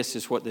This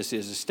is what this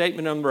is.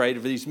 Statement number 8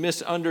 of these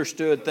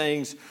misunderstood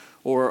things,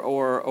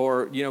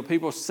 or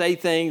people say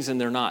things and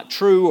they're not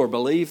true, or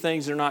believe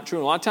things that are not true.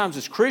 And a lot of times,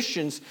 as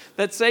Christians,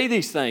 that say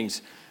these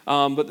things.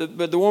 But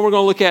the one we're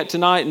going to look at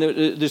tonight,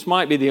 and this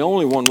might be the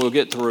only one we'll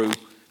get through,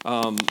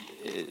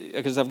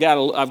 because I've got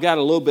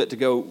a little bit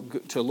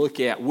to look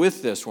at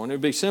with this one. It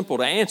would be simple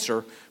to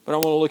answer, but I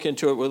want to look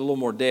into it with a little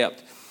more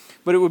depth.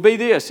 But it would be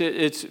this.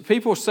 It's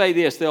people say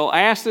this. They'll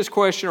ask this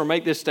question or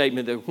make this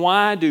statement that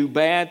why do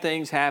bad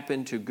things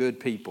happen to good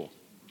people?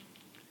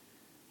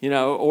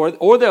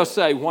 Or they'll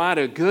say why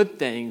do good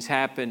things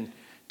happen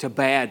to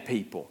bad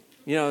people?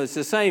 It's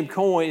the same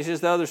coin. It's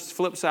just the other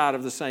flip side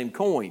of the same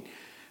coin.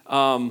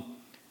 We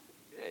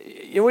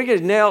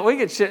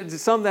could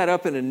sum that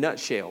up in a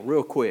nutshell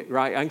real quick,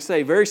 right? I can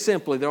say very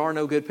simply, there are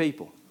no good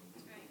people.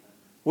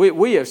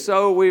 We're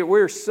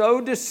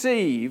so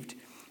deceived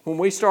when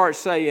we start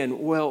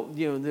saying, well,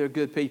 they're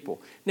good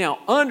people. Now,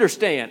 I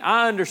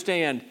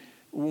understand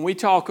when we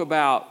talk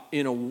about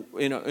in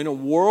a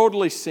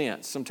worldly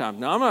sense sometimes.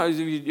 Now,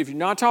 if you're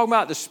not talking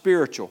about the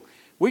spiritual,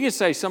 we can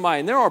say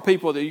somebody, and there are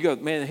people that you go,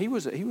 man, he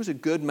was a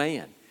good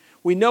man.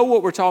 We know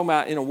what we're talking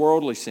about in a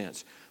worldly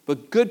sense.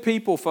 But good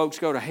people, folks,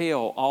 go to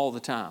hell all the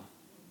time.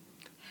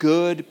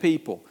 Good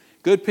people.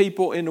 Good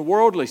people in the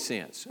worldly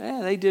sense.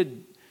 They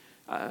did,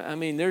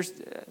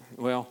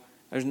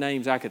 there's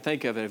names I could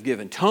think of that have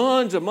given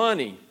tons of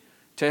money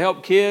to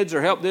help kids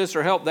or help this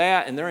or help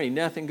that, and there ain't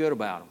nothing good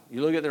about them.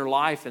 You look at their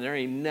life, and there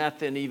ain't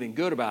nothing even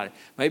good about it.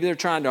 Maybe they're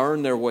trying to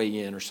earn their way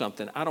in or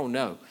something. I don't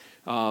know.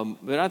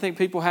 But I think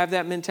people have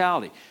that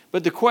mentality.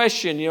 But the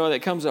question,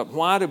 that comes up,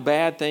 why do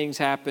bad things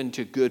happen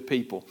to good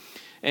people?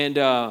 And,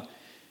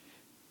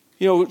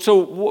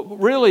 so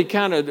really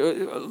kind of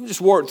just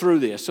work through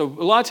this. So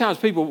a lot of times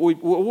people,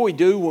 what we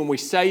do when we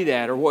say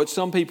that, or what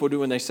some people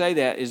do when they say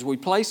that, is we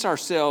place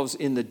ourselves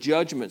in the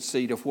judgment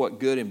seat of what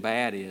good and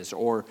bad is,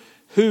 or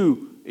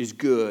who is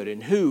good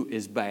and who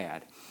is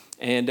bad.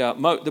 And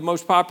the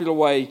most popular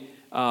way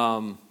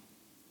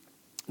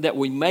that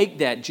we make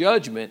that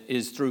judgment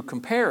is through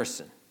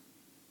comparison.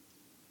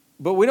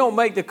 But we don't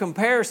make the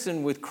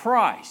comparison with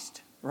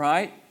Christ,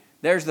 right?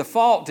 There's the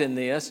fault in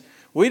this.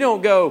 We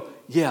don't go,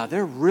 yeah,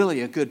 they're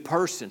really a good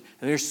person,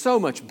 and they're so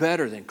much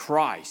better than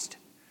Christ.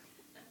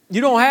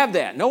 You don't have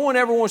that. No one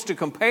ever wants to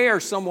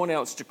compare someone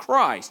else to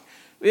Christ.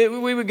 We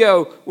would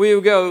go,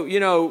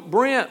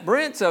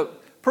 Brent's a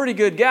pretty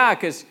good guy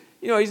because,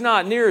 he's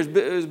not near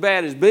as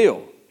bad as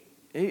Bill.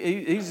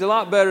 He's a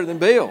lot better than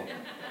Bill.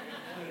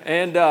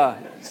 And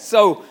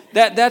so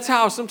that's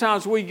how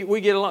sometimes we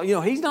get along.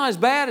 He's not as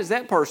bad as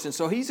that person,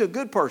 so he's a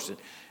good person.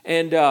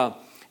 And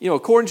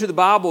according to the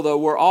Bible, though,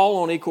 we're all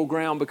on equal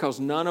ground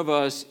because none of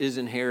us is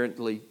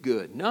inherently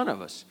good. None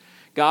of us.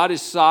 God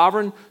is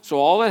sovereign, so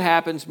all that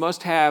happens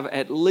must have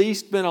at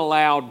least been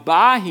allowed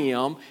by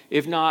Him,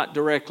 if not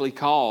directly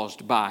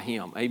caused by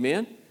Him.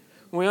 Amen?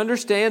 We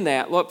understand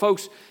that. Look,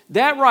 folks,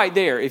 that right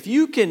there, if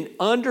you can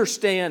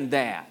understand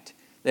that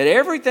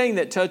everything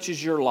that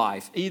touches your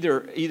life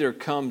either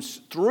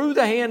comes through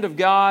the hand of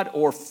God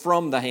or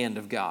from the hand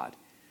of God.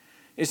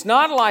 It's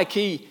not like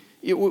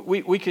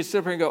we could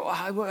sit there and go,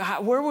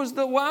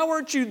 why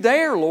weren't you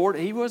there, Lord?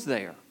 He was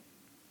there.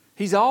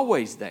 He's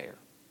always there.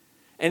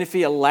 And if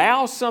He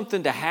allows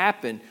something to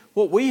happen,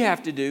 what we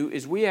have to do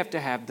is we have to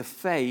have the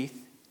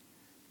faith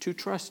to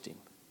trust Him.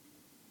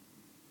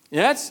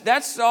 Now,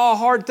 that's a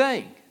hard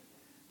thing.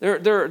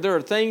 There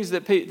are things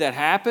that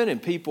happen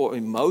and people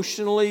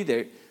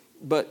emotionally,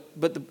 but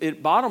the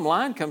bottom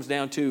line comes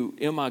down to,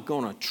 am I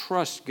going to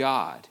trust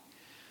God?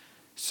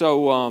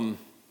 So,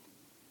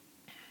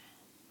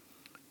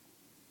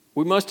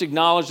 we must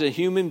acknowledge that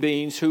human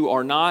beings who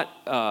are not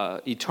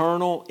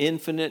eternal,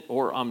 infinite,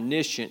 or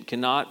omniscient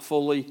cannot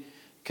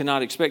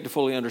expect to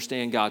fully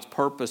understand God's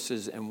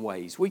purposes and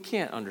ways. We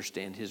can't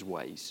understand His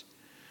ways.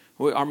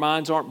 Our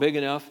minds aren't big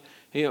enough.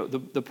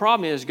 The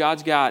problem is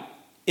God's got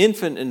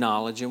infinite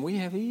knowledge, and we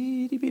have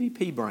itty-bitty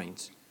pea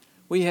brains.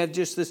 We have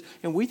just this,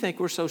 and we think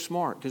we're so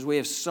smart because we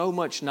have so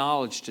much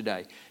knowledge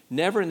today.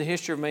 Never in the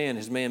history of man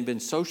has man been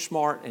so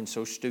smart and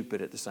so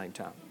stupid at the same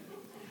time.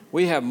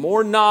 We have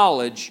more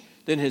knowledge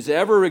than has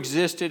ever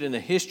existed in the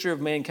history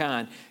of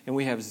mankind, and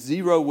we have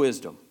zero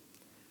wisdom.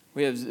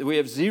 We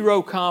have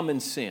zero common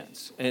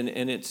sense, and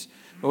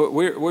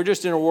we're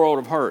just in a world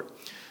of hurt.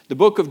 The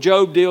book of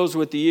Job deals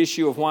with the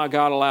issue of why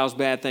God allows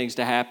bad things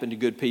to happen to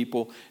good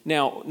people.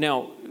 Now,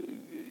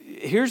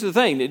 here's the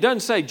thing: it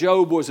doesn't say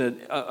Job was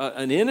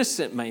an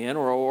innocent man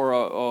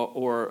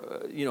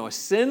or a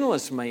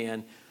sinless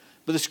man.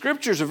 But the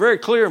scriptures are very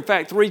clear. In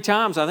fact, 3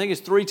 times, I think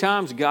it's 3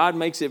 times, God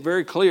makes it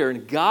very clear,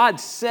 and God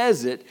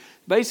says it.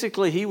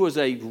 Basically, he was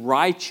a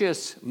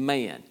righteous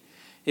man.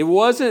 It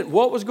wasn't,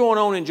 what was going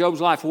on in Job's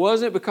life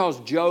wasn't because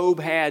Job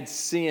had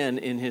sin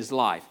in his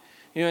life.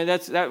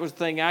 That was the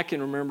thing I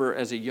can remember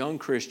as a young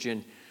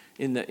Christian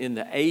in the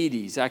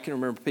 80s. I can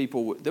remember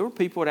there were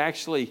people that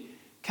actually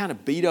kind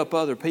of beat up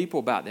other people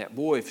about that.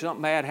 Boy, if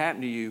something bad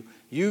happened to you,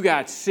 You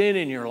got sin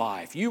in your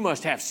life. You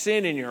must have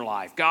sin in your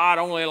life. God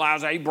only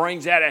allows that. He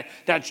brings that.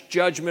 That's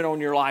judgment on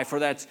your life, or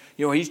that's,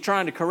 He's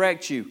trying to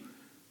correct you.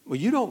 Well,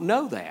 you don't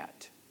know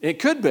that. It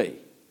could be.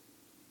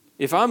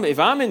 If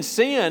I'm in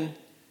sin,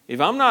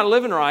 if I'm not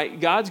living right,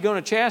 God's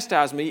going to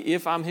chastise me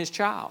if I'm His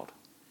child.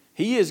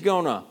 He's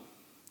going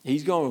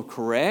to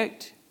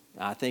correct.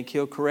 I think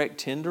He'll correct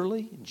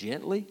tenderly,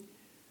 gently.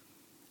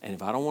 And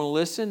if I don't want to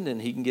listen, then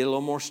He can get a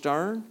little more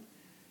stern.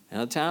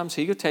 And other times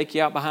He'll take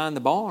you out behind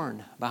the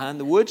barn, behind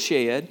the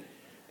woodshed,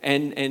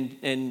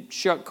 and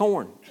shuck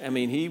corn. I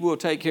mean, He will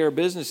take care of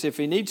business if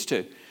He needs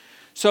to.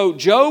 So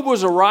Job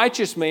was a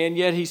righteous man,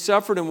 yet he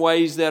suffered in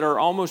ways that are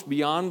almost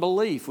beyond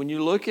belief. When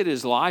you look at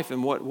his life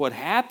and what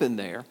happened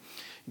there,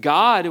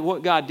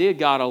 what God did,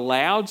 God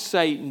allowed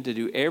Satan to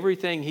do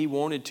everything he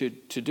wanted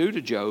to do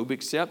to Job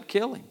except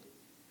kill him.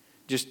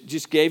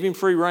 Just gave him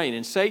free rein.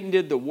 And Satan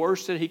did the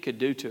worst that he could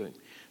do to him.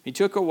 He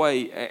took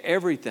away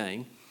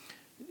everything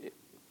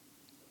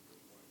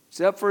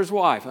except for his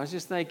wife. I was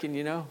just thinking,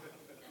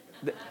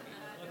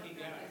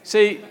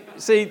 See,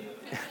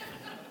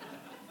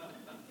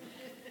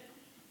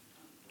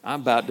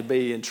 I'm about to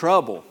be in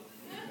trouble.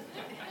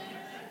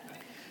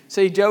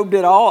 See, Satan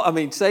did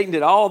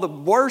all the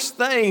worst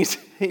things.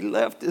 He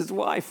left his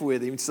wife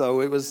with him.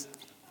 So it was,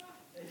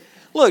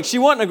 look, she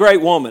wasn't a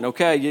great woman,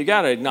 okay? You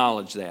got to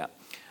acknowledge that.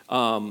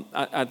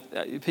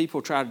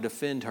 People try to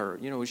defend her.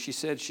 What she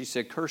said,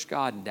 curse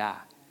God and die.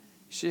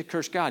 She said,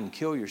 curse God and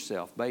kill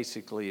yourself,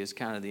 basically, is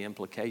kind of the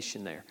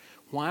implication there.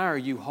 Why are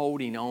you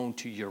holding on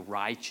to your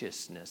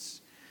righteousness?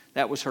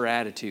 That was her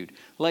attitude.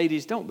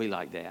 Ladies, don't be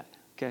like that,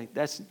 okay?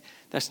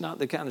 That's not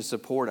the kind of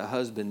support a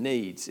husband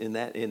needs in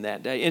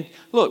that day. And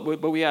look,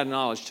 but we had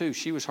knowledge too,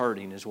 she was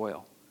hurting as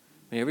well.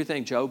 I mean,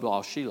 everything Job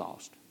lost, she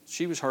lost.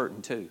 She was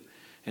hurting too.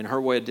 And her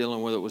way of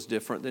dealing with it was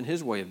different than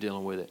his way of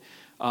dealing with it.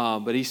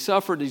 But he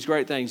suffered these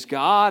great things.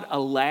 God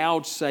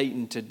allowed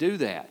Satan to do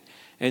that.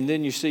 And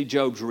then you see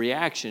Job's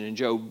reaction in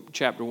Job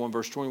chapter 1,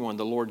 verse 21.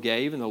 The Lord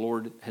gave and the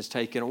Lord has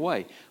taken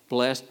away.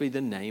 Blessed be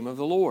the name of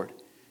the Lord.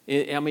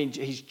 I mean,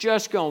 he's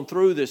just gone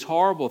through this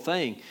horrible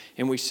thing.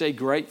 And we see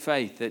great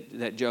faith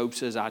that Job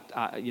says,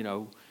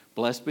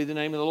 blessed be the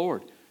name of the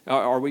Lord.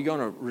 Are we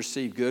going to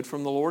receive good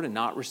from the Lord and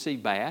not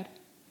receive bad?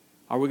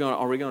 Are we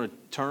going to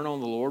turn on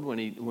the Lord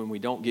when we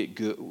don't get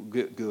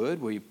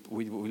good? We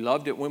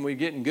loved it when we're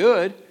getting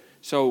good.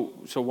 So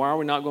why are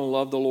we not going to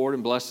love the Lord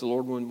and bless the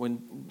Lord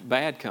when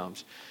bad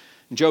comes?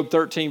 In Job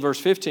 13, verse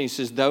 15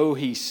 says, though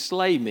he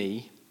slay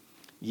me,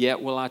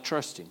 yet will I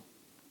trust him.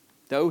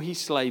 Though he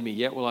slay me,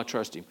 yet will I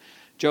trust him.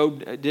 Job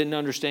didn't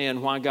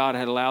understand why God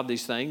had allowed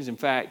these things. In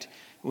fact,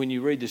 when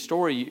you read the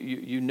story,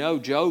 you know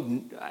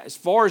Job, as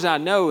far as I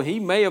know, he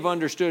may have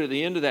understood at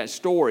the end of that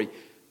story,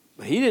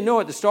 but he didn't know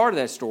at the start of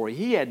that story.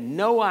 He had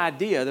no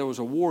idea there was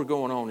a war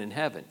going on in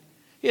heaven.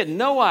 He had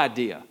no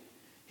idea.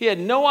 He had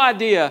no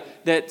idea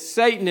that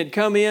Satan had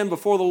come in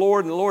before the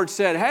Lord and the Lord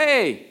said,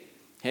 hey,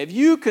 have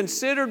you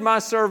considered my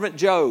servant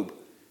Job?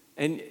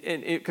 And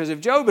because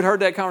if Job had heard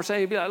that conversation,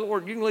 he'd be like,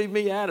 Lord, you can leave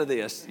me out of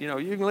this. You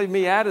can leave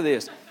me out of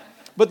this.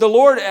 But the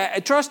Lord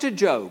trusted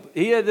Job.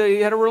 He had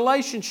a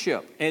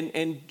relationship.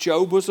 And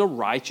Job was a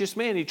righteous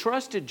man. He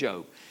trusted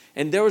Job.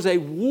 And there was a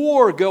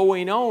war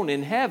going on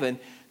in heaven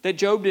that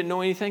Job didn't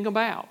know anything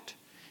about.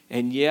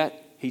 And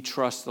yet he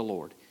trusts the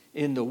Lord.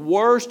 In the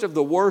worst of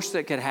the worst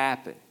that could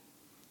happen,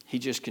 he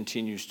just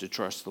continues to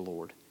trust the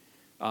Lord.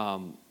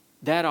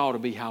 That ought to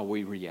be how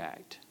we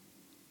react.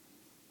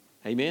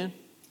 Amen?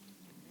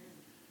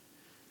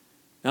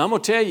 Now I'm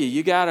going to tell you,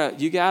 you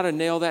gotta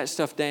nail that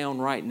stuff down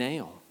right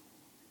now.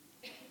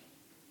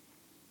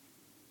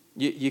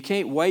 You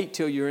can't wait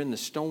till you're in the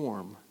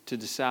storm to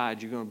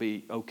decide you're going to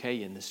be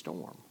okay in the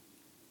storm.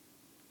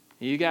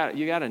 You got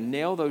to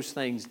nail those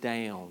things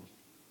down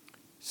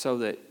so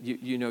that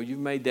you've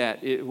made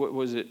that. What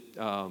was it?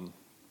 I'm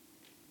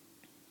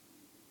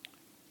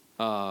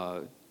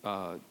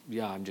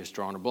just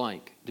drawing a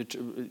blank.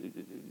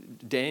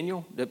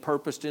 Daniel, that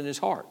purposed in his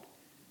heart.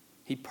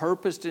 He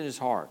purposed in his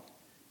heart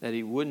that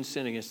he wouldn't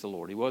sin against the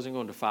Lord. He wasn't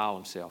going to defile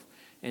himself.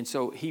 And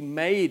so he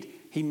made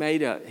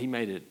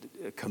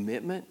a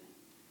commitment.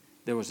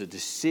 There was a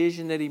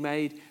decision that he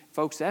made.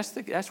 Folks,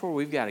 that's where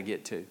we've got to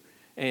get to.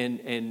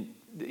 And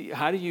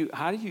how do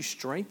you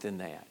strengthen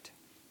that?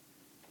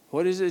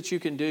 What is it you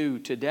can do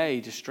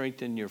today to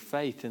strengthen your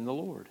faith in the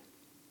Lord?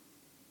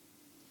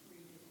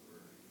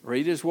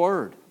 Read His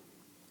Word.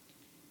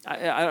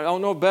 I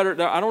don't know better.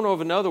 I don't know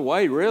of another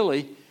way,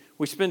 really.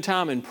 We spend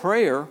time in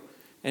prayer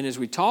and as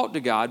we talk to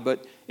God,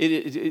 but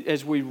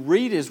as we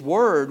read His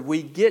Word,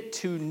 we get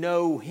to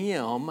know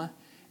Him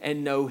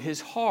and know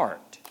His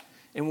heart.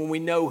 And when we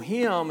know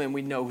Him and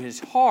we know His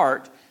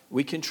heart,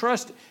 we can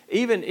trust.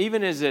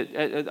 Even as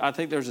I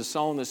think there's a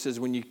song that says,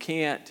 when you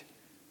can't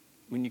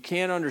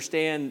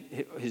understand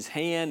His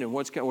hand and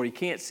or you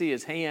can't see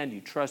His hand,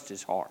 you trust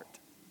His heart.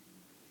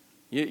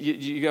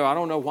 You go, I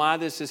don't know why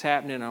this is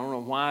happening. I don't know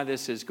why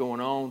this is going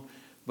on,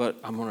 but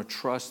I'm going to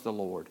trust the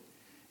Lord.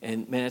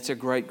 And man, it's a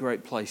great,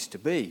 great place to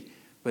be.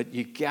 But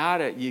you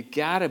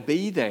gotta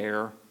be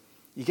there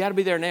You got to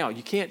be there now.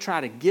 You can't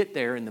try to get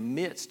there in the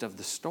midst of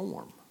the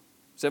storm.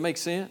 Does that make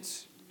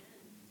sense?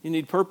 You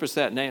need to purpose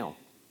that now.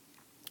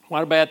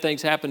 Why do bad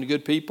things happen to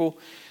good people?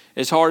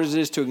 As hard as it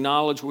is to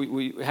acknowledge,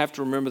 we have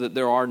to remember that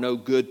there are no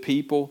good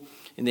people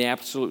in the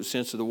absolute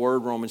sense of the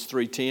word. Romans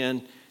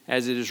 3:10,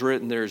 as it is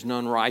written, there is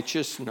none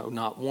righteous, no,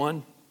 not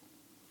one.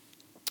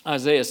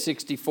 Isaiah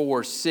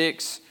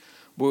 64:6,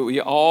 we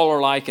all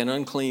are like an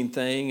unclean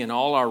thing, and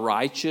all our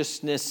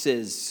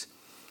righteousnesses.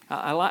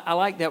 I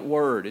like that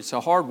word. It's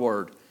a hard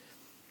word.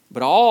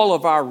 But all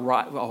of our,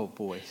 oh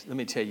boy, let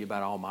me tell you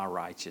about all my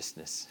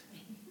righteousness.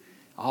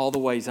 All the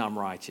ways I'm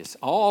righteous.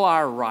 All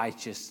our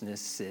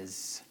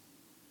righteousnesses.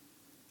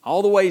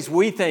 All the ways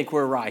we think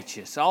we're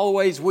righteous. All the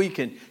ways we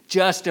can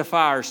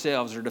justify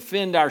ourselves or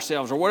defend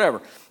ourselves or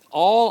whatever.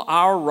 All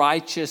our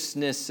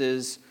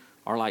righteousnesses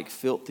are like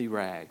filthy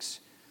rags.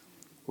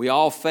 We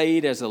all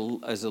fade as a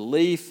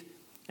leaf,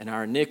 and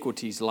our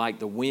iniquities like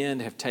the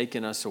wind have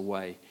taken us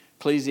away.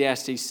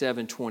 Ecclesiastes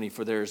 7:20,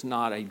 for there is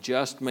not a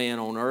just man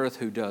on earth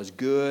who does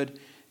good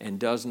and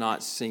does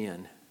not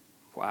sin.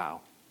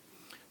 Wow.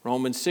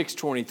 Romans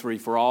 6:23,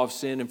 for all have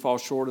sinned and fall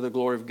short of the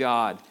glory of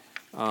God.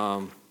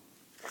 1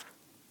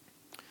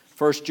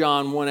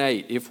 John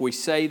 1:8, if we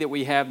say that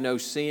we have no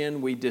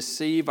sin, we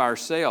deceive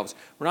ourselves.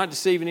 We're not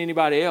deceiving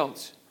anybody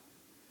else.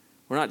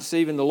 We're not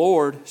deceiving the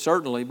Lord,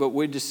 certainly, but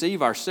we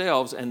deceive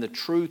ourselves and the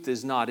truth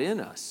is not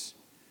in us.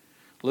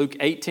 Luke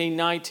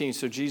 18:19,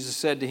 so Jesus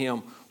said to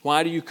him,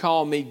 why do you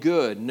call me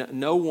good?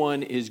 No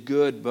one is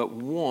good but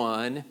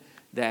one,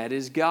 that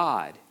is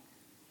God.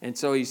 And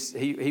so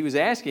he was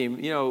asking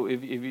him,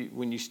 if you,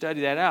 when you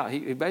study that out,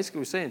 he basically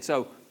was saying,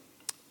 so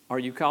are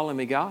you calling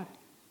me God?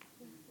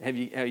 Have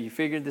you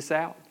figured this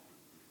out?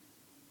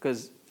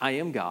 Because I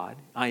am God,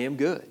 I am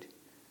good.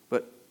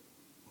 But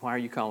why are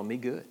you calling me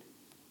good?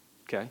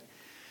 Okay.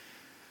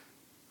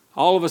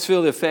 All of us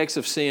feel the effects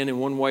of sin in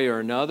one way or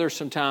another.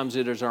 Sometimes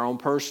it is our own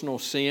personal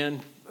sin.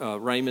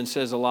 Raymond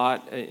says a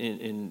lot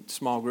in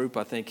small group.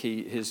 I think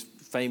his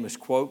famous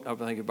quote, I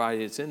think everybody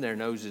that's in there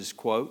knows his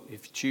quote.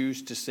 If you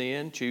choose to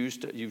sin,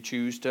 you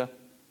choose to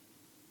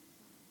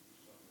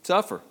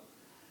suffer.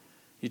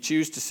 You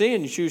choose to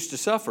sin, you choose to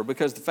suffer.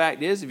 Because the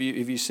fact is, if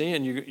you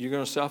sin, you're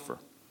going to suffer.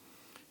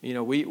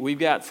 We've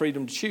got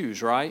freedom to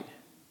choose, right?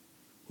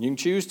 You can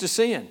choose to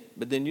sin,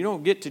 but then you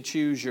don't get to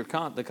choose the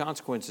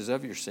consequences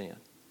of your sin.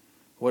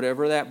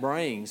 Whatever that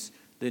brings,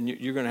 then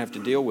you're going to have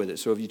to deal with it.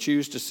 So if you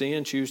choose to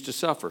sin, choose to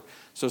suffer.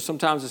 So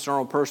sometimes it's our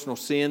own personal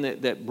sin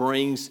that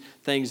brings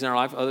things in our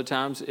life. Other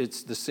times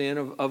it's the sin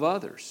of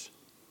others.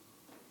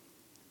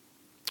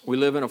 We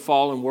live in a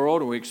fallen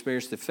world and we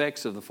experience the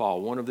effects of the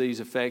fall. One of these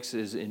effects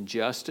is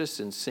injustice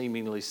and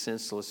seemingly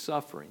senseless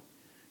suffering.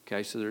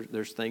 Okay, so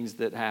there's things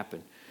that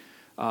happen.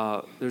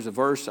 There's a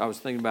verse I was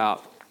thinking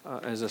about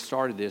as I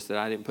started this that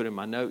I didn't put in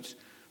my notes.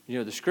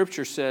 The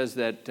scripture says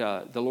that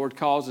the Lord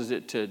causes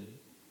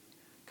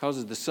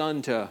the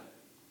sun to,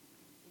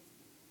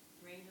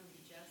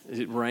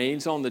 it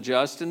rains on the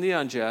just and the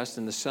unjust,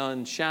 and the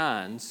sun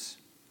shines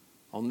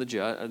on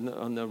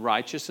the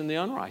righteous and the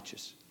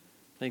unrighteous.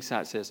 I think that's how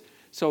it says.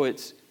 So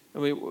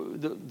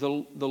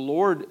the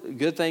Lord,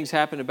 good things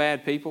happen to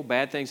bad people,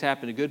 bad things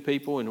happen to good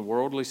people in a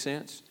worldly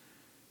sense.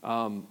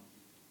 The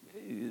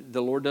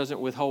Lord doesn't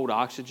withhold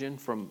oxygen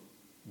from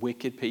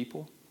wicked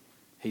people.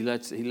 He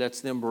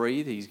lets them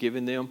breathe. He's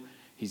given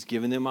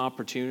them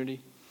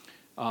opportunity.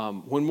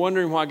 When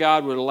wondering why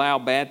God would allow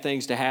bad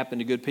things to happen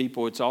to good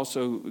people, it's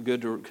also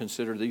good to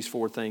consider these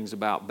 4 things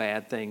about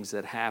bad things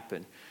that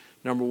happen.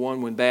 Number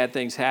 1, when bad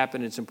things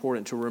happen, it's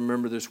important to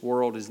remember this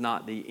world is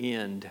not the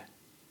end.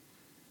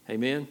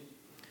 Amen?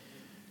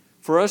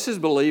 For us as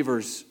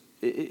believers,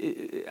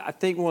 I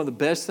think one of the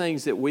best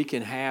things that we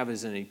can have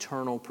is an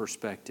eternal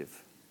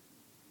perspective.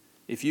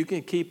 If you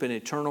can keep an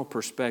eternal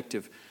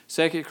perspective.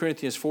 2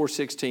 Corinthians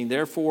 4:16,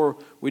 therefore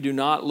we do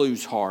not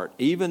lose heart,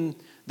 even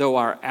though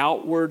our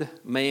outward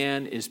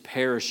man is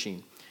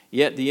perishing,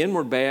 yet the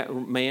inward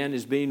man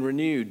is being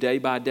renewed day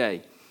by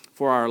day.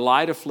 For our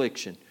light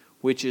affliction,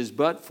 which is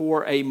but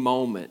for a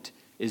moment,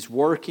 is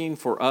working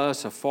for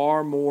us a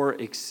far more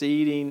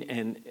exceeding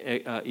and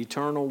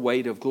eternal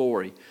weight of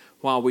glory,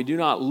 while we do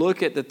not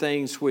look at the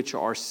things which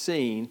are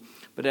seen,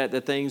 but at the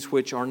things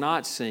which are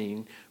not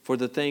seen. For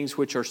the things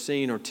which are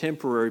seen are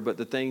temporary, but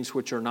the things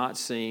which are not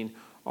seen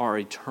are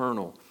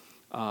eternal.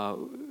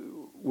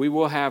 We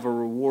will have a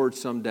reward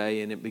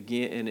someday, and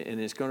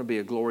it's going to be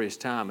a glorious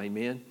time.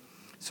 Amen.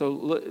 So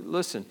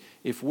listen,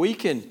 if we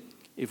can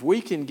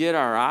get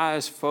our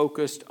eyes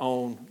focused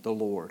on the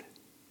Lord,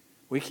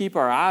 we keep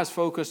our eyes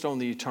focused on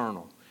the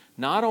eternal,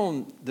 not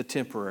on the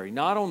temporary,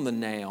 not on the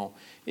now.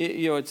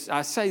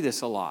 I say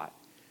this a lot,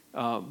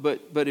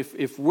 but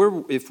if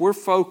we're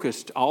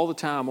focused all the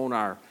time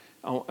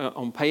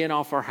on paying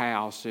off our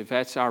house, if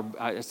that's our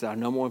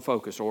number one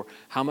focus, or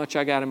how much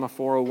I got in my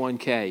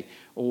 401k,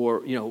 or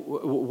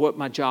what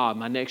my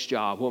next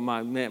job, what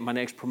my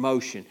next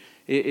promotion.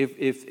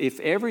 If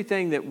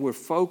everything that we're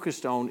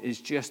focused on is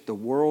just the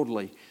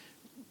worldly,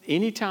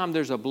 anytime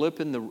there's a blip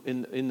in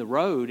the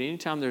road,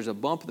 anytime there's a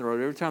bump in the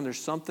road, every time there's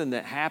something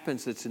that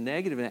happens that's a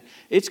negative,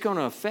 it's going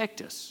to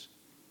affect us.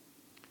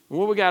 And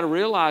what we got to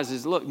realize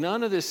is, look,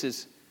 none of this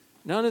is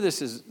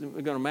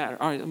going to matter.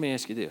 All right, let me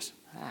ask you this.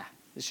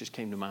 This just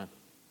came to mind.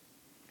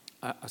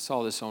 I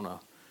saw this on a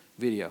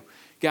video.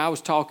 Guy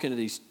was talking to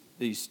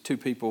these two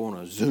people on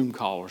a Zoom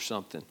call or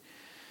something.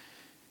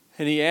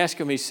 And he asked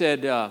him, he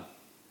said,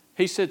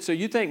 so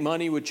you think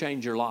money would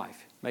change your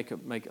life? Make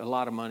a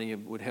lot of money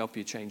would help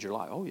you change your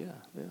life. Oh, yeah.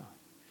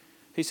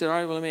 He said, all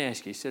right, well, let me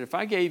ask you. He said, if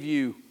I gave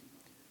you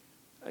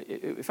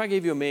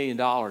 $1 million,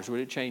 would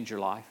it change your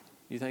life?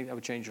 You think that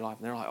would change your life?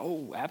 And they're like,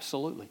 oh,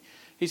 absolutely.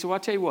 He said, well, I'll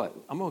tell you what,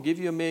 I'm going to give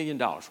you $1 million.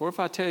 What if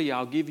I tell you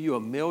I'll give you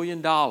 $1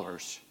 million?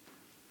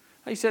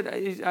 He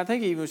said, I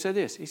think he even said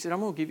this. He said,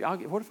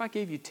 what if I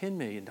gave you $10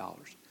 million?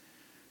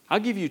 I'll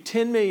give you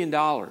 $10 million,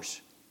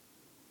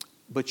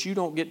 but you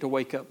don't get to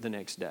wake up the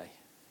next day.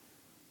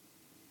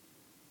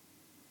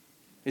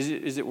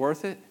 Is it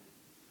worth it?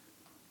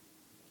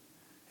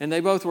 And they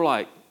both were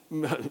like,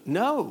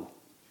 no,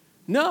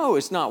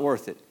 it's not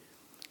worth it.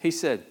 He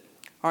said,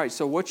 all right,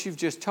 so what you've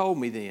just told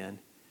me then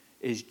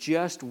is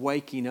just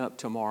waking up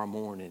tomorrow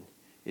morning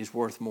is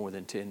worth more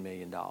than $10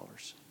 million.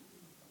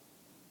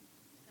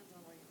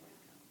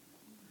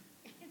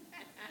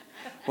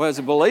 Well, as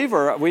a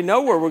believer, we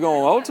know where we're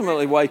going to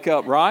ultimately wake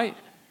up, right?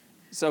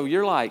 So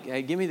you're like,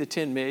 hey, give me the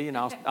 $10 million.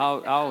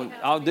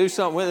 I'll do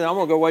something with it. I'm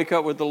going to go wake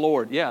up with the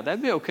Lord. Yeah,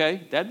 that'd be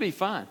okay. That'd be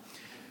fine.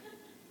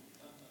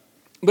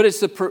 But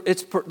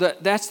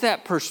that's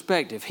that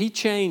perspective. He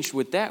changed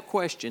with that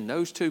question.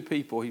 Those two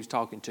people he was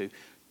talking to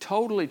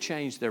totally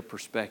changed their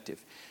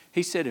perspective.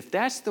 He said, if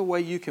that's the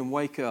way you can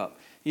wake up,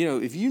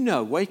 if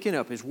waking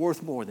up is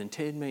worth more than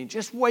 $10 million,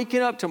 just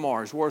waking up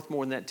tomorrow is worth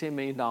more than that $10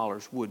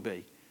 million would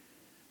be,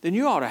 then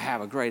you ought to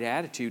have a great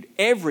attitude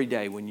every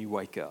day when you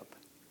wake up.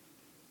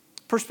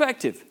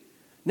 Perspective.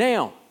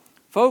 Now,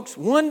 folks,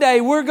 one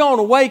day we're going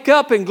to wake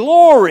up in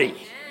glory.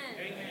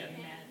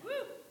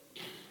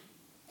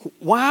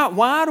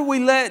 Why do we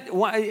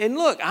and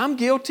look, I'm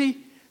guilty.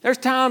 There's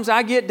times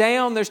I get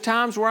down. There's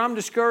times where I'm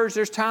discouraged.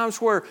 There's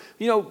times where,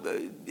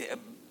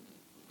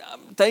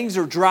 things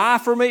are dry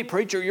for me.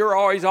 Preacher, you're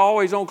always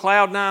on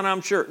cloud nine,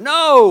 I'm sure.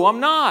 No, I'm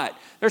not.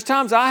 There's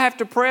times I have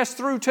to press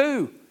through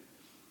too.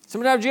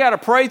 Sometimes you got to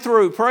pray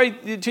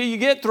till you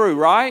get through,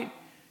 right?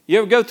 You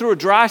ever go through a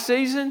dry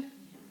season?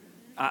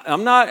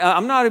 I'm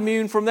not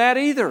immune from that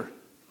either.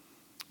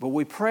 But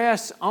we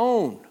press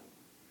on.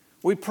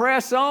 We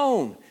press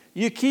on.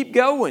 You keep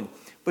going.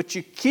 But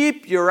you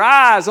keep your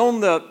eyes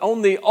on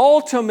the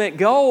ultimate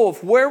goal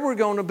of where we're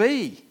going to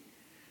be.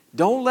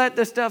 Don't let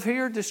the stuff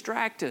here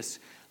distract us.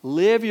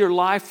 Live your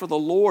life for the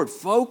Lord.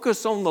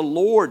 Focus on the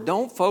Lord.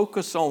 Don't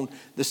focus on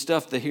the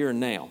stuff the here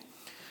and now.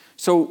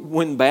 So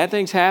when bad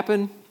things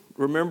happen,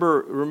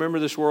 remember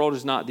this world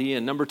is not the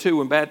end. Number 2,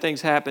 when bad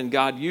things happen,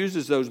 God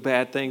uses those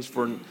bad things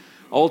for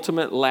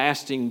ultimate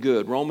lasting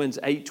good. Romans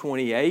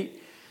 8:28.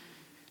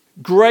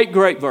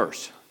 Great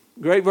verse.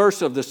 Great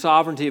verse of the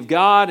sovereignty of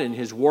God and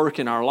His work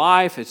in our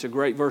life. It's a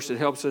great verse that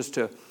helps us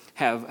to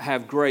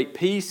have great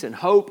peace and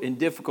hope in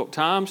difficult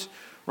times.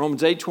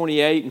 Romans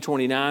 8:28 and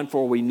 29.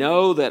 For we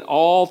know that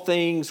all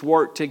things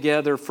work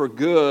together for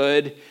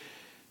good.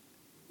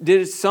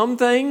 Did some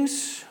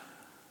things?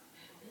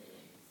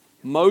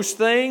 Most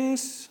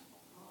things?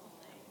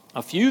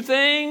 A few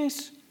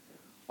things?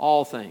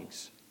 All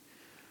things.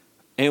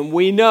 And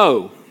we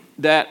know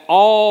that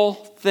all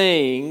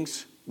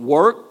things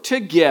work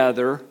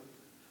together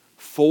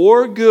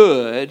for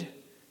good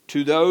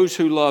to those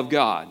who love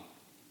God,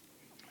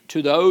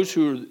 to those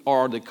who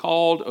are the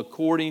called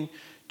according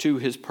to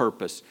His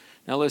purpose.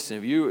 Now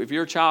listen, if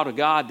you're a child of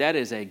God, that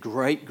is a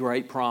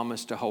great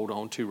promise to hold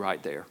on to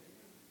right there.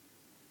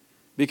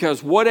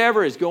 Because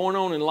whatever is going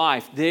on in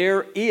life,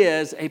 there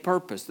is a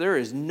purpose. There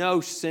is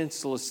no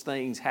senseless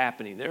things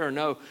happening. There are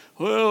no,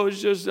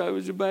 that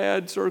was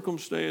bad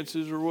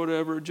circumstances or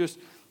whatever. It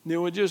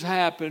just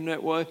happened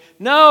that way.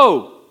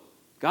 No!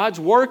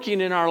 God's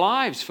working in our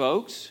lives,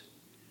 folks.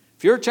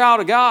 If you're a child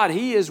of God,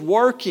 He is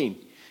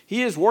working.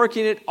 He is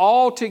working it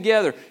all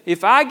together.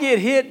 If I get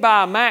hit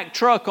by a Mack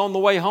truck on the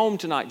way home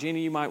tonight,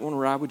 Jeannie, you might want to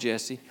ride with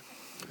Jesse.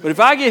 But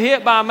if I get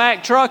hit by a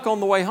Mack truck on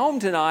the way home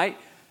tonight,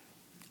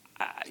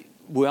 I'm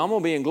going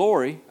to be in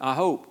glory, I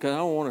hope, because I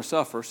don't want to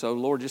suffer. So,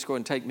 Lord, just go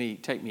ahead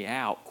and take me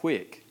out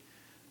quick.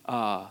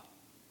 But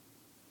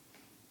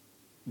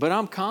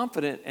I'm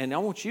confident, and I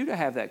want you to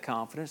have that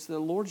confidence that the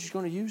Lord is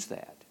going to use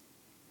that.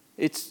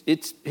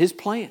 It's His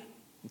plan,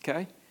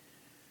 okay?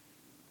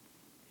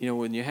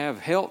 When you have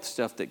health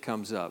stuff that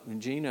comes up,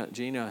 and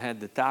Gina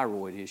had the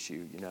thyroid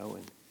issue,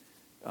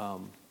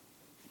 and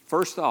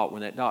first thought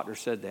when that doctor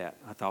said that,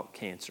 I thought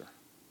cancer.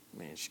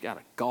 Man, she's got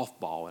a golf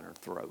ball in her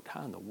throat.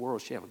 How in the world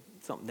does she have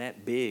something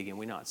that big and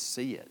we not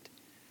see it?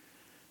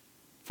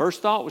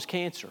 First thought was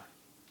cancer.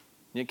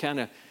 You kind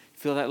of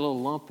feel that little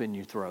lump in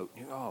your throat.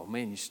 Oh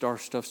man,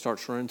 stuff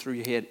starts running through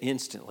your head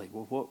instantly.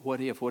 Well, what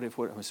if? I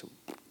said,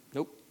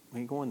 nope, we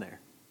ain't going there.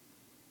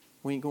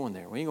 We ain't going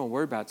there. We ain't going to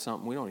worry about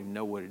something we don't even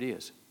know what it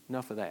is.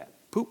 Enough of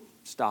that. Poop,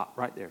 stop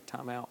right there,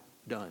 time out,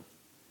 done.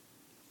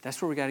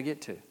 That's where we got to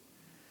get to.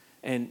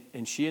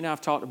 And she and I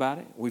have talked about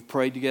it. We've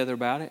prayed together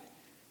about it.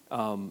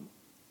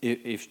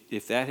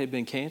 If that had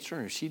been cancer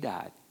and she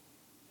died,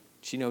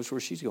 she knows where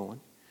she's going.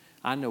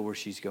 I know where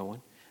she's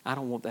going. I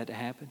don't want that to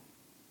happen.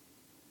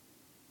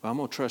 But I'm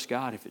going to trust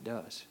God if it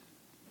does.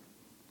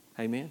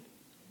 Amen?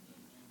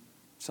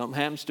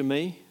 Something happens to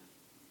me,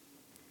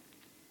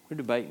 we're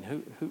debating.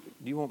 Who do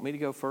you want me to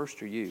go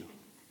first or you?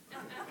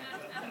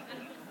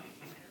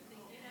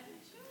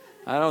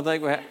 I don't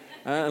think we have,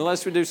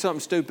 unless we do something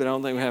stupid, I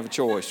don't think we have a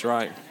choice,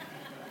 right?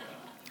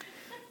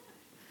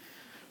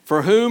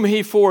 For whom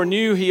he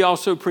foreknew, he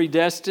also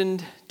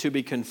predestined to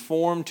be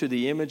conformed to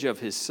the image of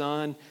his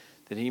Son,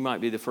 that he might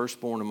be the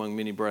firstborn among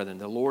many brethren.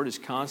 The Lord is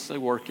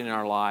constantly working in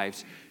our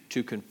lives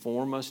to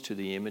conform us to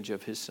the image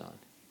of his Son.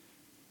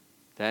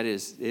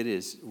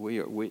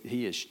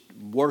 He is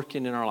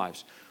working in our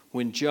lives.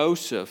 When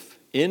Joseph,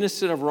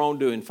 innocent of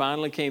wrongdoing,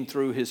 finally came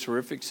through his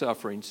horrific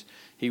sufferings,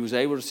 he was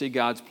able to see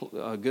God's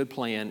good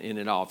plan in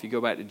it all. If you go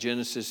back to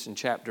Genesis in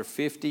chapter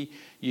 50,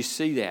 you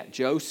see that.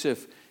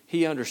 Joseph,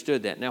 he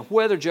understood that. Now,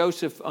 whether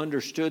Joseph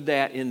understood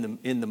that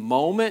in the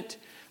moment,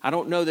 I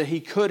don't know that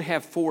he could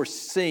have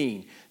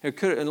foreseen.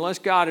 Unless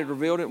God had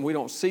revealed it, and we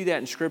don't see that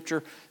in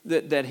Scripture,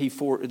 that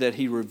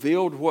he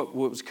revealed what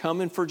was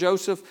coming for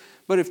Joseph.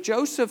 But if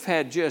Joseph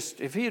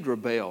if he had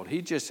rebelled,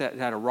 he just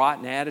had a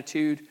rotten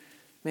attitude,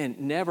 man,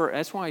 never.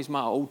 That's why he's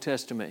my Old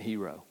Testament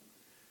hero.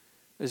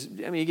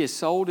 He gets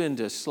sold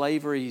into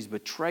slavery. He's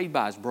betrayed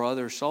by his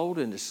brother, sold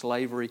into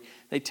slavery.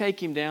 They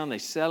take him down. They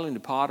sell him to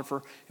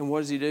Potiphar. And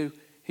what does he do?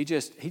 He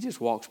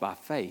just walks by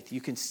faith.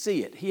 You can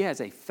see it. He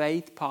has a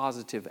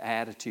faith-positive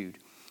attitude.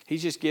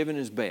 He's just giving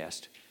his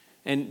best.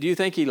 And do you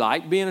think he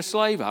liked being a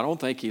slave? I don't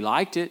think he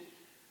liked it.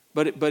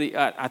 But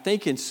I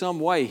think in some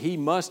way he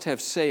must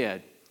have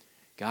said,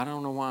 God, I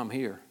don't know why I'm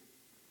here.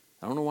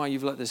 I don't know why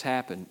you've let this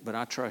happen, but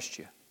I trust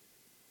you.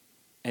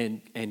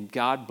 And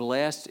God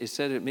blessed, it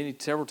said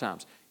it several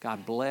times,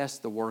 God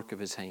blessed the work of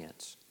his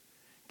hands.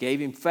 Gave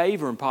him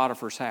favor in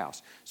Potiphar's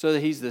house, so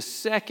that he's the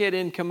second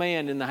in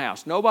command in the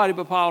house. Nobody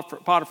but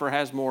Potiphar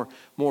has more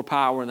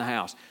power in the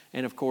house.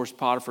 And of course,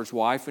 Potiphar's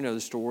wife, we know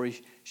the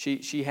story,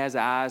 she has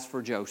eyes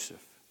for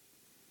Joseph.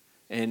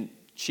 And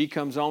she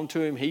comes on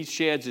to him, he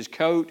sheds his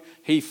coat,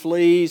 he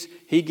flees,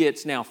 he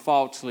gets now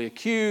falsely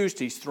accused,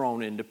 he's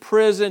thrown into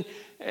prison.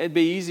 It'd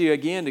be easy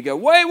again to go,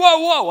 wait,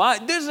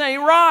 whoa, this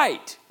ain't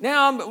right.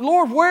 Now,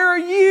 Lord, where are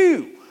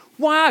you?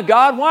 Why,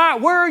 God,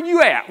 where are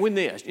you at with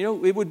this? You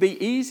know, it would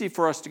be easy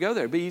for us to go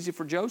there. It'd be easy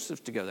for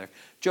Joseph to go there.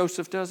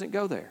 Joseph doesn't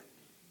go there.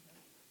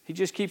 He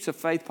just keeps a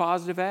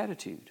faith-positive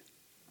attitude.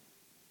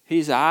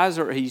 He's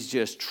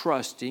just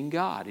trusting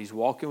God. He's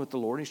walking with the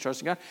Lord, and he's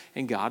trusting God,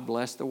 and God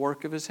blessed the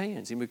work of his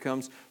hands. He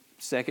becomes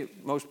second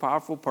most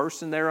powerful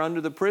person there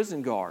under the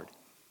prison guard.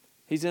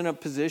 He's in a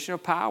position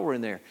of power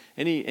in there,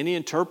 and he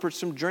interprets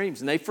some dreams,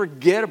 and they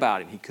forget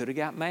about him. He could have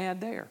got mad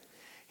there.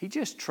 He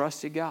just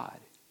trusted God.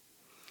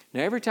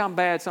 Now, every time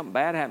something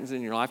bad happens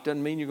in your life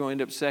doesn't mean you're going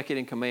to end up second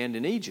in command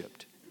in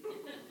Egypt.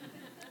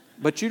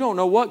 But you don't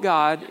know what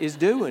God is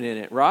doing in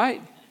it,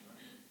 right?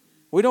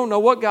 We don't know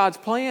what God's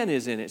plan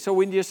is in it. So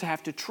we just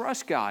have to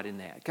trust God in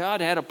that.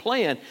 God had a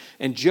plan.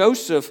 And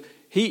Joseph,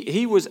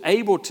 he was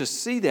able to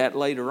see that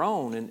later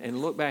on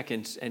and look back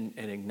and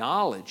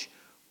acknowledge,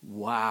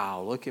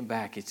 wow, looking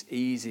back, it's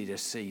easy to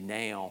see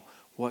now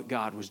what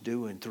God was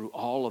doing through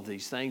all of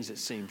these things that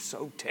seemed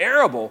so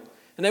terrible.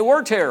 And they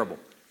were terrible.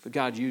 But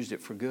God used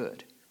it for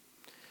good.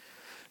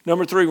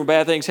 Number 3, when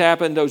bad things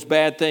happen, those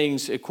bad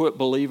things equip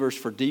believers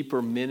for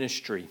deeper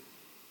ministry.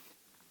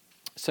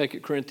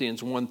 2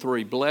 Corinthians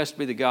 1:3, blessed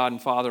be the God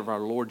and Father of our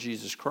Lord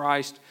Jesus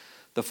Christ,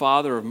 the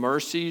Father of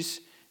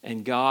mercies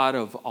and God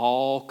of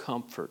all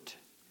comfort.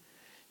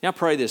 Now, I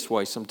pray this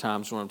way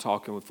sometimes when I'm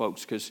talking with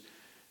folks, because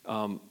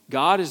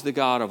God is the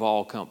God of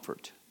all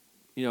comfort.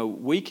 You know,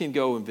 we can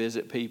go and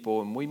visit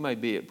people, and we may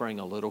bring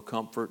a little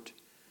comfort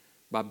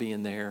by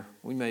being there.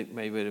 We may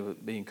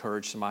be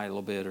encouraged somebody a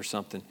little bit or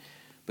something.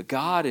 But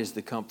God is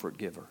the comfort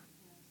giver.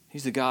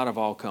 He's the God of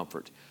all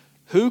comfort.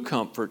 Who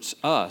comforts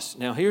us?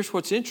 Now, here's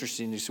what's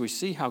interesting is we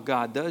see how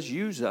God does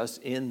use us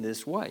in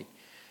this way.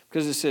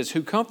 Because it says,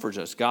 who comforts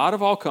us? God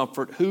of all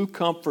comfort, who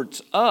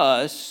comforts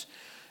us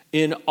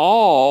in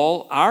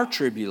all our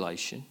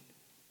tribulation.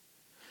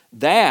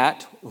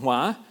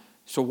 Why?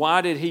 So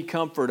why did he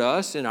comfort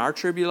us in our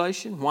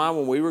tribulation? Why,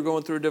 when we were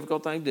going through a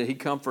difficult thing, did he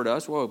comfort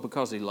us? Well,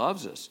 because he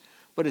loves us.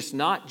 But it's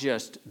not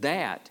just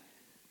that.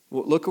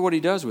 Well, look at what he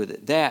does with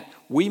it. That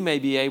we may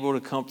be able to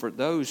comfort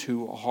those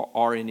who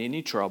are in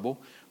any trouble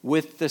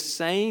with the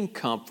same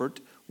comfort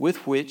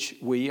with which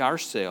we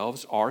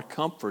ourselves are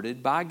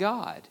comforted by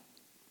God.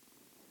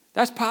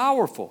 That's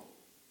powerful.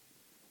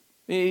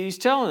 He's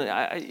telling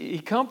it. He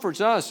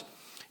comforts us.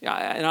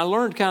 And I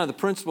learned kind of the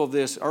principle of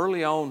this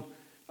early on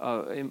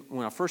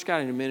when I first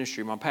got into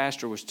ministry. My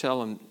pastor was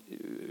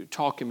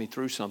talking me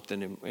through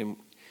something. And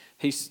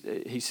he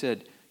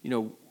said, you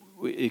know,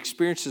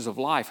 experiences of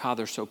life, how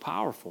they're so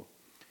powerful.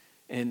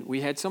 And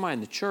we had somebody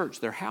in the church,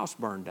 their house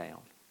burned down.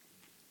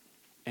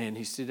 And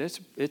he said,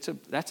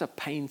 that's a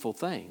painful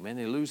thing, man.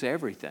 They lose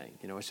everything.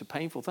 It's a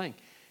painful thing.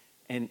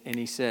 And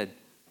he said,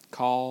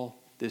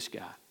 call this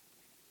guy.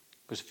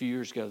 Because a few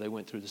years ago, they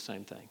went through the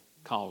same thing.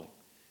 Call him.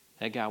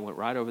 That guy went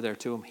right over there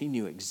to him. He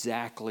knew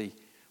exactly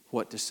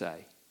what to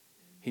say.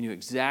 He knew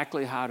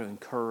exactly how to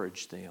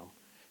encourage them,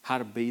 how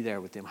to be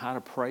there with them, how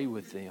to pray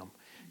with them.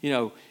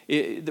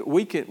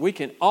 We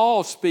can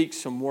all speak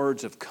some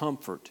words of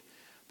comfort.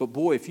 But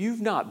boy, if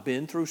you've not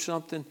been through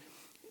something,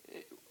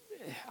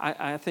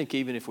 I think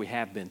even if we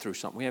have been through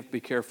something, we have to be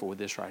careful with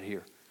this right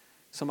here.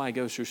 Somebody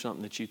goes through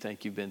something that you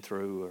think you've been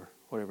through or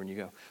whatever, and you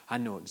go, I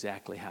know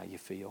exactly how you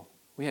feel.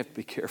 We have to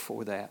be careful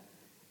with that.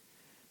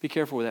 Be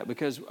careful with that,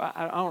 because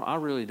I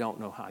really don't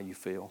know how you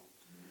feel.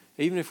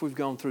 Even if we've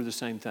gone through the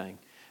same thing.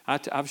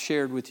 I've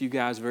shared with you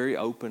guys very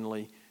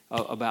openly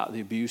about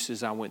the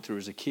abuses I went through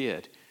as a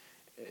kid.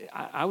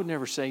 I would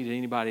never say to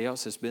anybody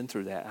else that's been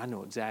through that, I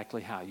know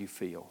exactly how you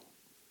feel.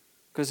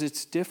 Because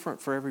it's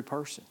different for every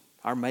person.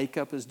 Our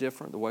makeup is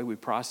different. The way we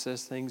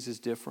process things is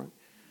different.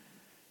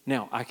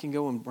 Now, I can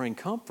go and bring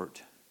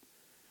comfort,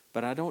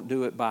 but I don't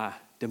do it by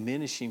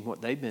diminishing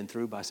what they've been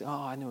through by saying,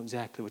 oh, I know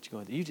exactly what you're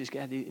going through. You just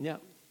got to do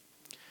it.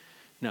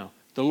 No.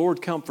 The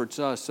Lord comforts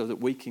us so that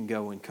we can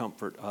go and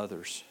comfort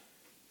others.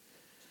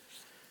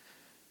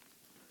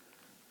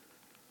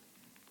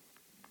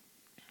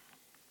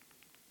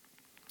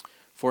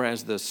 For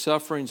as the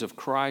sufferings of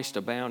Christ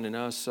abound in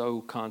us,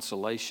 so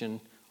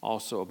consolation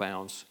also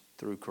abounds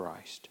through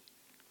Christ.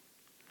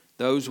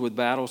 Those with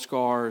battle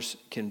scars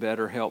can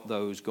better help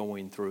those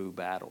going through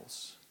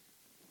battles.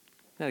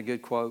 Isn't that a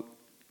good quote?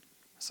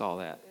 I saw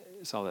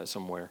that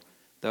somewhere.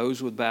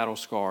 Those with battle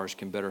scars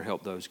can better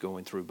help those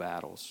going through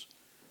battles.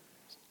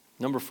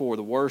 Number 4,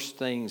 the worst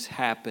things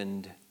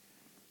happened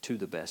to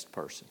the best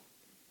person.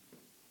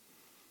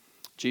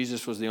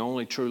 Jesus was the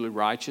only truly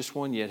righteous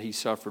one, yet he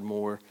suffered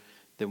more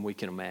than we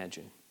can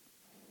imagine.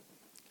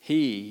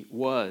 He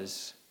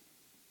was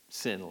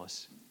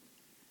sinless.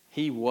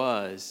 He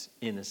was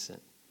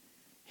innocent.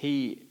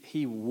 He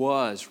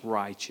was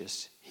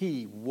righteous.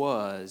 He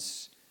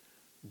was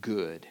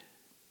good.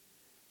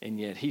 And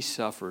yet he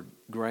suffered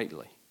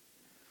greatly.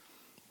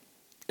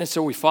 And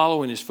so we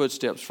follow in his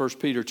footsteps. 1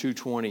 Peter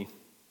 2:20.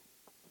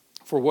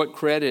 For what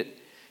credit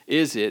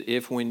is it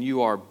if when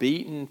you are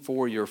beaten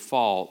for your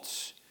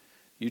faults,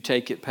 you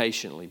take it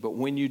patiently? But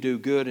when you do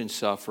good and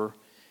suffer,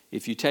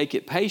 if you take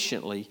it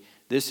patiently,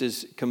 this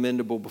is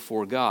commendable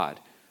before God.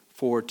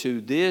 For to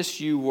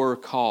this you were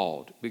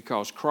called,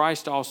 because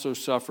Christ also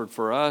suffered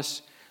for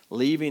us,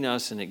 leaving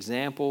us an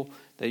example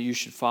that you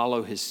should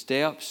follow his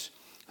steps,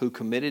 who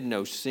committed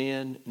no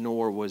sin,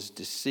 nor was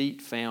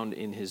deceit found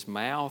in his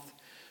mouth,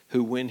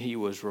 who when he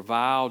was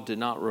reviled did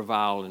not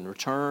revile in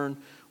return,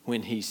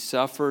 when he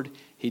suffered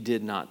he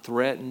did not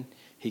threaten,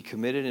 he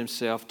committed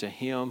himself to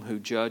him who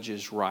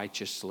judges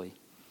righteously.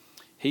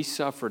 He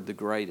suffered the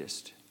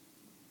greatest.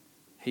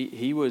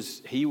 He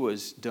was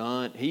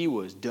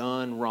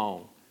done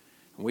wrong.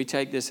 We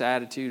take this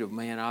attitude of,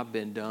 man, I've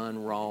been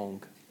done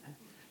wrong.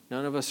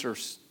 None of us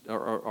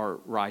are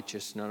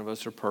righteous. None of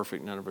us are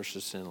perfect. None of us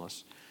are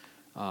sinless.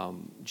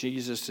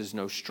 Jesus is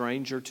no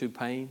stranger to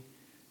pain,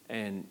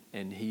 and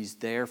he's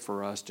there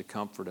for us to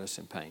comfort us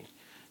in pain.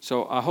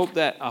 So I hope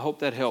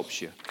that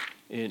helps you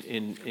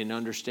in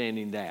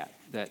understanding that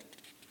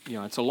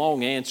it's a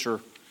long answer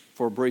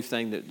for a brief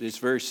thing that it's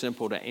very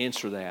simple to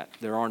answer that.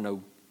 There are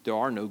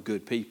no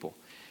good people.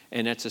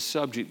 And that's a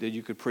subject that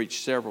you could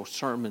preach several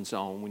sermons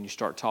on when you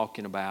start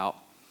talking about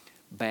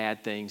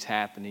bad things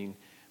happening.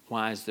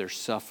 Why is there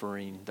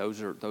suffering?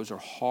 Those are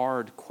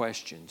hard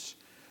questions.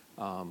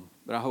 But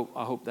I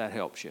hope that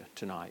helps you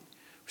tonight.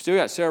 We've still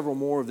got several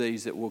more of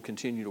these that we'll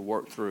continue to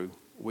work through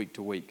week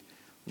to week.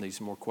 And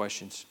these are more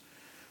questions.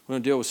 We're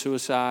going to deal with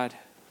suicide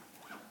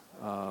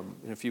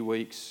in a few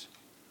weeks.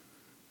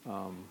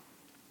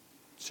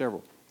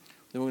 Several.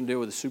 Then we're going to deal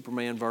with the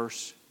Superman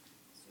verse.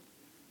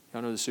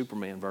 Y'all know the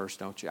Superman verse,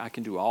 don't you? I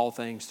can do all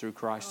things through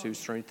Christ who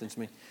strengthens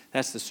me.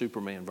 That's the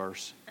Superman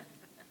verse.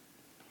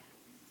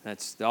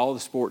 That's all the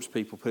sports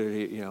people put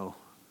it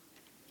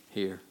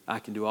here. I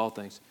can do all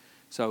things.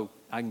 So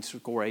I can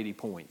score 80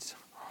 points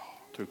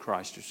through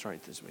Christ who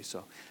strengthens me. So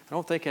I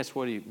don't think that's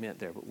what he meant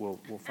there, but we'll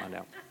find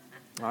out.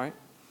 All right?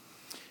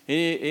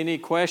 Any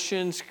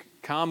questions,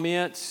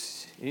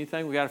 comments,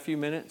 anything? We got a few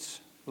minutes,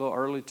 a little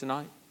early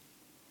tonight.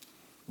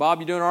 Bob,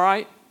 you doing all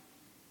right?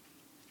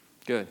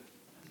 Good.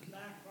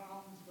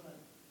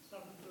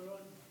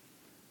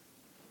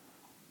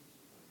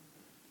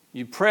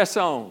 You press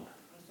on.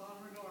 Press on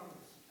regardless.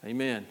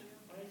 Amen.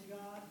 Praise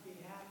God, be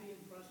happy,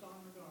 and press on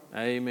regardless.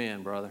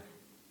 Amen, brother.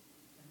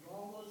 And for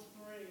all those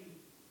three,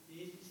 the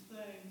easiest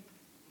thing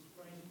is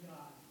praising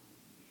God.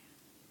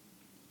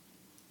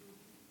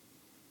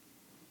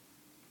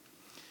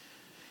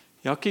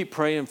 Y'all keep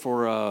praying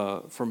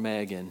for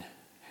Megan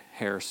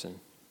Harrison.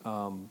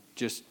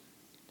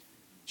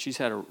 She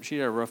had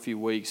a rough few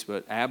weeks,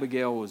 but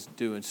Abigail was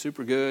doing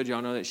super good.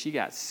 Y'all know that she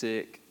got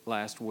sick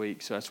last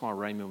week, so that's why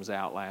Raymond was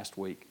out last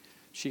week.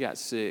 She got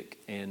sick,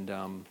 and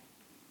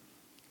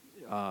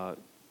so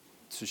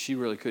she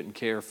really couldn't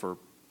care for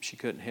she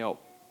couldn't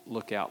help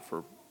look out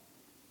for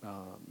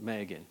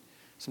Megan.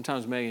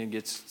 Sometimes Megan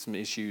gets some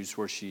issues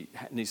where she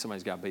needs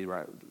somebody's got to be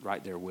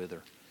right there with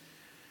her.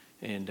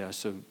 And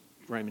so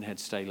Raymond had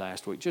to stay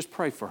last week. Just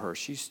pray for her.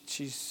 It's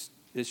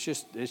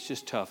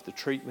just tough. The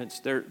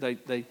treatments,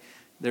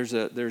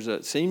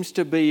 seems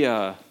to be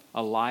a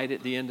light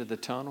at the end of the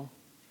tunnel.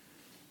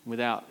 I'm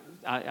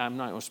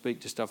not going to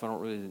speak to stuff I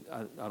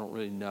don't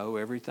really know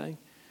everything,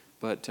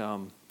 but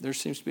there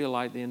seems to be a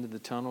light at the end of the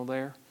tunnel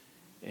there.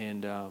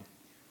 And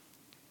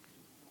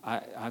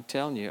I'm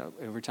telling you,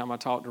 every time I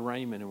talk to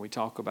Raymond and we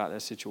talk about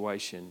that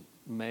situation,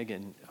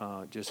 Megan,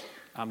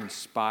 I'm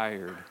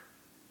inspired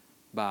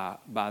by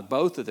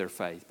both of their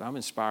faith, but I'm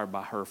inspired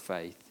by her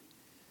faith.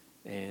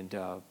 And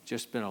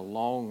just been a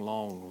long,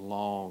 long,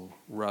 long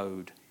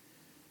road.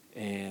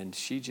 And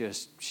she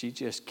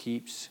just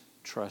keeps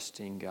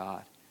trusting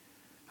God.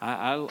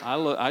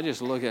 I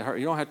just look at her.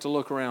 You don't have to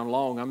look around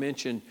long. I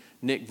mentioned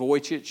Nick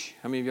Vujicic.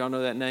 How many of y'all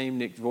know that name?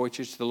 Nick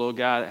Vujicic, the little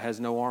guy that has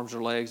no arms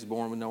or legs,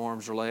 born with no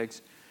arms or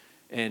legs.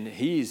 And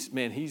he's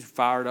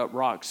fired up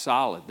rock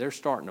solid. They're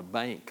starting a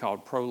bank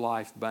called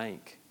Pro-Life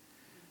Bank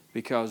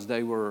because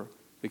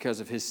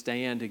of his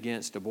stand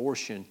against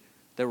abortion.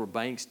 There were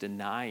banks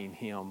denying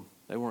him.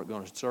 They weren't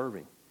going to serve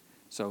him.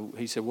 So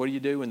he said, what do you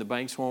do when the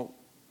banks won't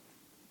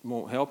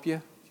help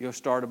you? You go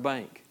start a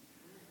bank.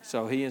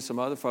 So he and some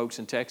other folks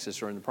in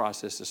Texas are in the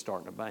process of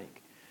starting a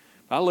bank.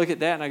 But I look at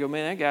that and I go,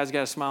 man, that guy's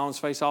got a smile on his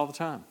face all the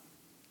time.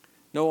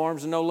 No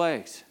arms and no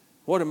legs.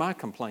 What am I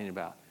complaining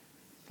about?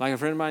 Like a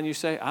friend of mine, you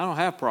say, I don't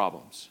have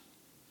problems.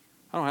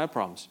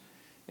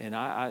 And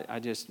I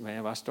just, man,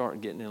 if I start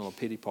getting in a little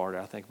pity party,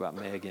 I think about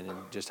Megan and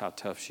just how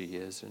tough she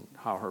is and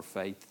how her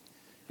faith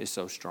is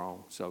so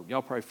strong. So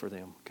y'all pray for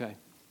them, okay?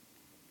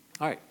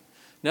 All right.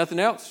 Nothing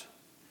else?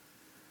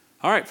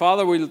 All right,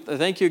 Father, we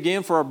thank you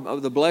again for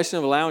the blessing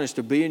of allowing us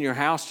to be in your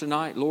house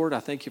tonight. Lord, I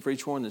thank you for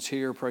each one that's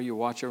here. Pray you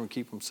watch over and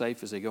keep them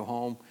safe as they go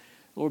home.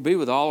 Lord, be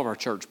with all of our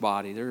church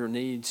body. There are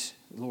needs.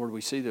 Lord,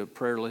 we see the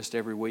prayer list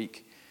every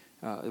week.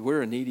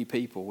 We're a needy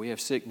people. We have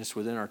sickness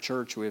within our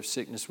church. We have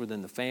sickness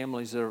within the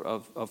families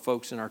of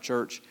folks in our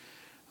church.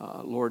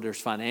 Lord,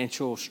 there's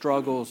financial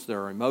struggles.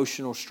 There are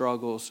emotional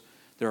struggles.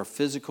 There are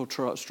physical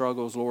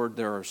struggles, Lord.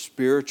 There are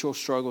spiritual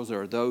struggles.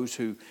 There are those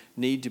who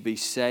need to be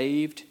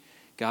saved.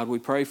 God, we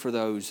pray for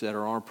those that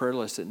are on our prayer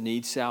list that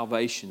need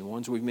salvation, the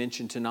ones we've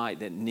mentioned tonight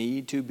that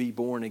need to be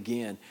born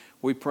again.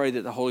 We pray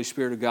that the Holy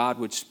Spirit of God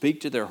would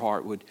speak to their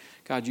heart.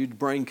 God, you'd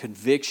bring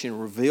conviction,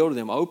 reveal to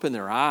them, open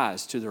their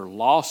eyes to their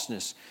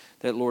lostness,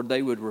 that, Lord,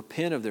 they would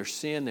repent of their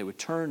sin. They would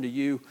turn to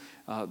you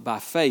by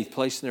faith,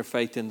 placing their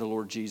faith in the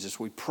Lord Jesus.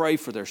 We pray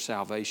for their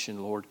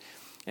salvation, Lord.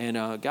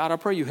 And God, I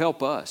pray you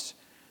help us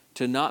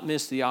to not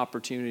miss the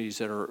opportunities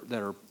that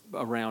are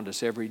around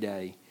us every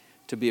day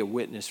to be a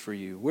witness for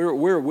you. We're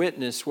a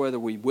witness whether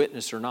we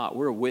witness or not.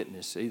 We're a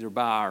witness either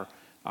by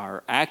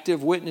our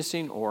active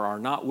witnessing or our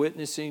not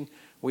witnessing.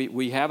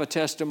 We have a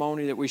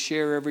testimony that we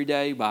share every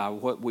day by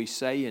what we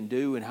say and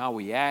do and how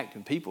we act,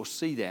 and people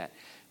see that.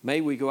 May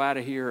we go out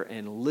of here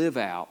and live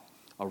out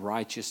a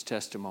righteous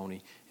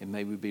testimony, and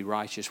may we be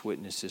righteous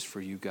witnesses for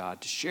you,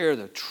 God, to share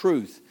the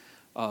truth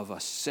of a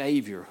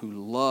Savior who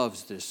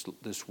loves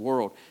this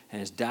world and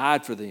has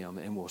died for them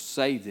and will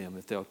save them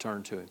if they'll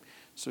turn to Him.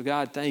 So,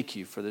 God, thank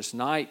you for this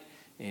night.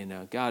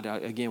 And, God,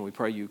 again, we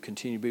pray you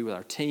continue to be with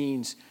our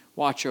teens.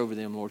 Watch over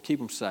them, Lord. Keep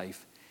them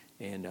safe.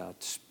 And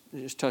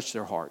just touch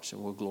their hearts,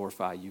 and we'll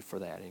glorify you for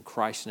that. In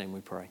Christ's name we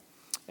pray.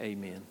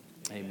 Amen.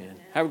 Amen.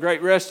 Have a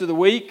great rest of the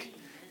week.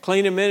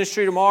 Cleaning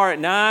ministry tomorrow at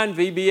 9.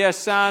 VBS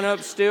sign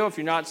up still. If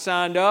you're not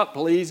signed up,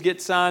 please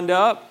get signed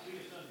up.